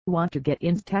Want to get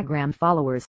Instagram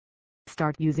followers?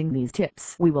 Start using these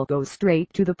tips. We will go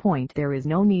straight to the point. There is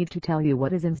no need to tell you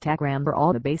what is Instagram or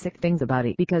all the basic things about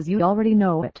it because you already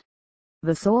know it.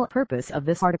 The sole purpose of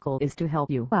this article is to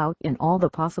help you out in all the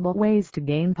possible ways to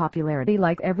gain popularity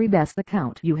like every best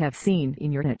account you have seen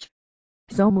in your niche.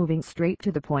 So moving straight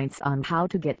to the points on how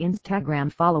to get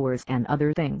Instagram followers and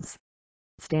other things.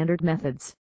 Standard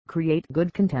methods. Create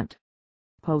good content.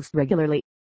 Post regularly.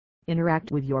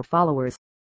 Interact with your followers.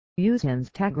 Use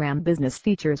Instagram business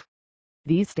features.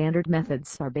 These standard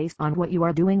methods are based on what you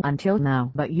are doing until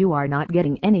now, but you are not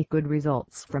getting any good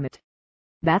results from it.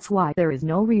 That's why there is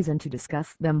no reason to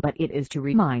discuss them, but it is to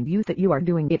remind you that you are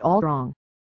doing it all wrong.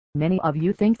 Many of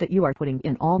you think that you are putting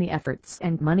in all the efforts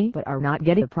and money but are not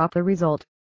getting a proper result.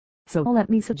 So let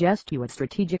me suggest you a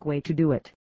strategic way to do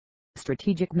it.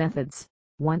 Strategic methods.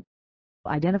 1.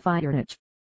 Identify your niche.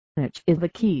 Niche is the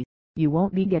key. You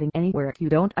won't be getting anywhere if you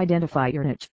don't identify your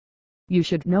niche. You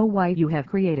should know why you have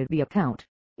created the account.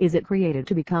 Is it created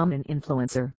to become an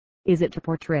influencer? Is it to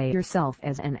portray yourself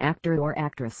as an actor or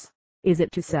actress? Is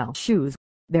it to sell shoes?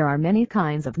 There are many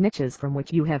kinds of niches from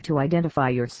which you have to identify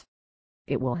yours.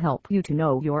 It will help you to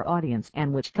know your audience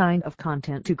and which kind of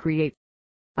content to create.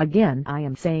 Again, I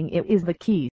am saying it is the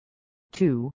key.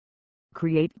 2.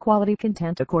 Create quality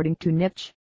content according to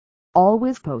niche.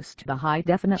 Always post the high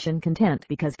definition content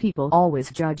because people always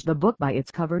judge the book by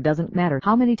its cover. Doesn't matter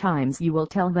how many times you will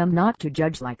tell them not to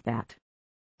judge like that.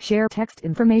 Share text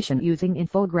information using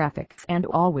infographics and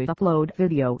always upload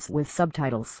videos with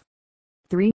subtitles.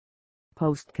 3.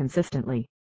 Post consistently.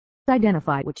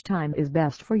 Identify which time is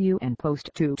best for you and post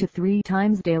 2 to 3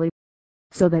 times daily,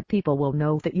 so that people will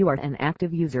know that you are an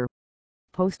active user.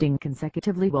 Posting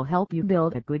consecutively will help you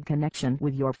build a good connection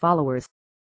with your followers.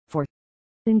 4.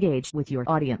 Engage with your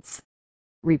audience.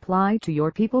 Reply to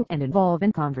your people and involve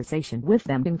in conversation with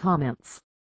them in comments.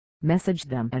 Message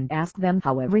them and ask them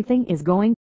how everything is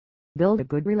going. Build a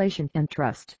good relation and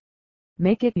trust.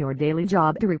 Make it your daily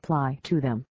job to reply to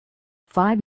them.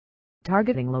 5.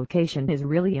 Targeting location is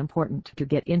really important to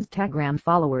get Instagram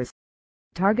followers.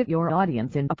 Target your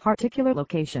audience in a particular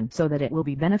location so that it will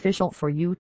be beneficial for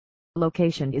you.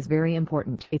 Location is very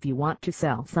important if you want to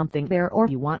sell something there or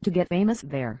you want to get famous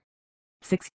there.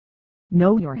 6.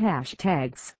 Know your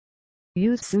hashtags.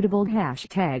 Use suitable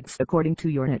hashtags according to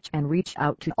your niche and reach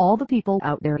out to all the people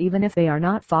out there even if they are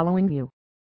not following you.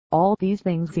 All these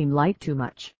things seem like too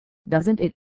much, doesn't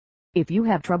it? If you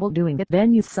have trouble doing it,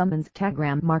 then use some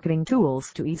Instagram marketing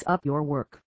tools to ease up your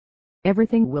work.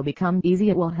 Everything will become easy.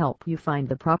 It will help you find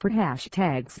the proper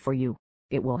hashtags for you.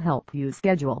 It will help you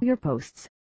schedule your posts.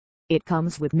 It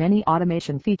comes with many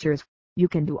automation features. You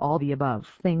can do all the above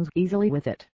things easily with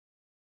it.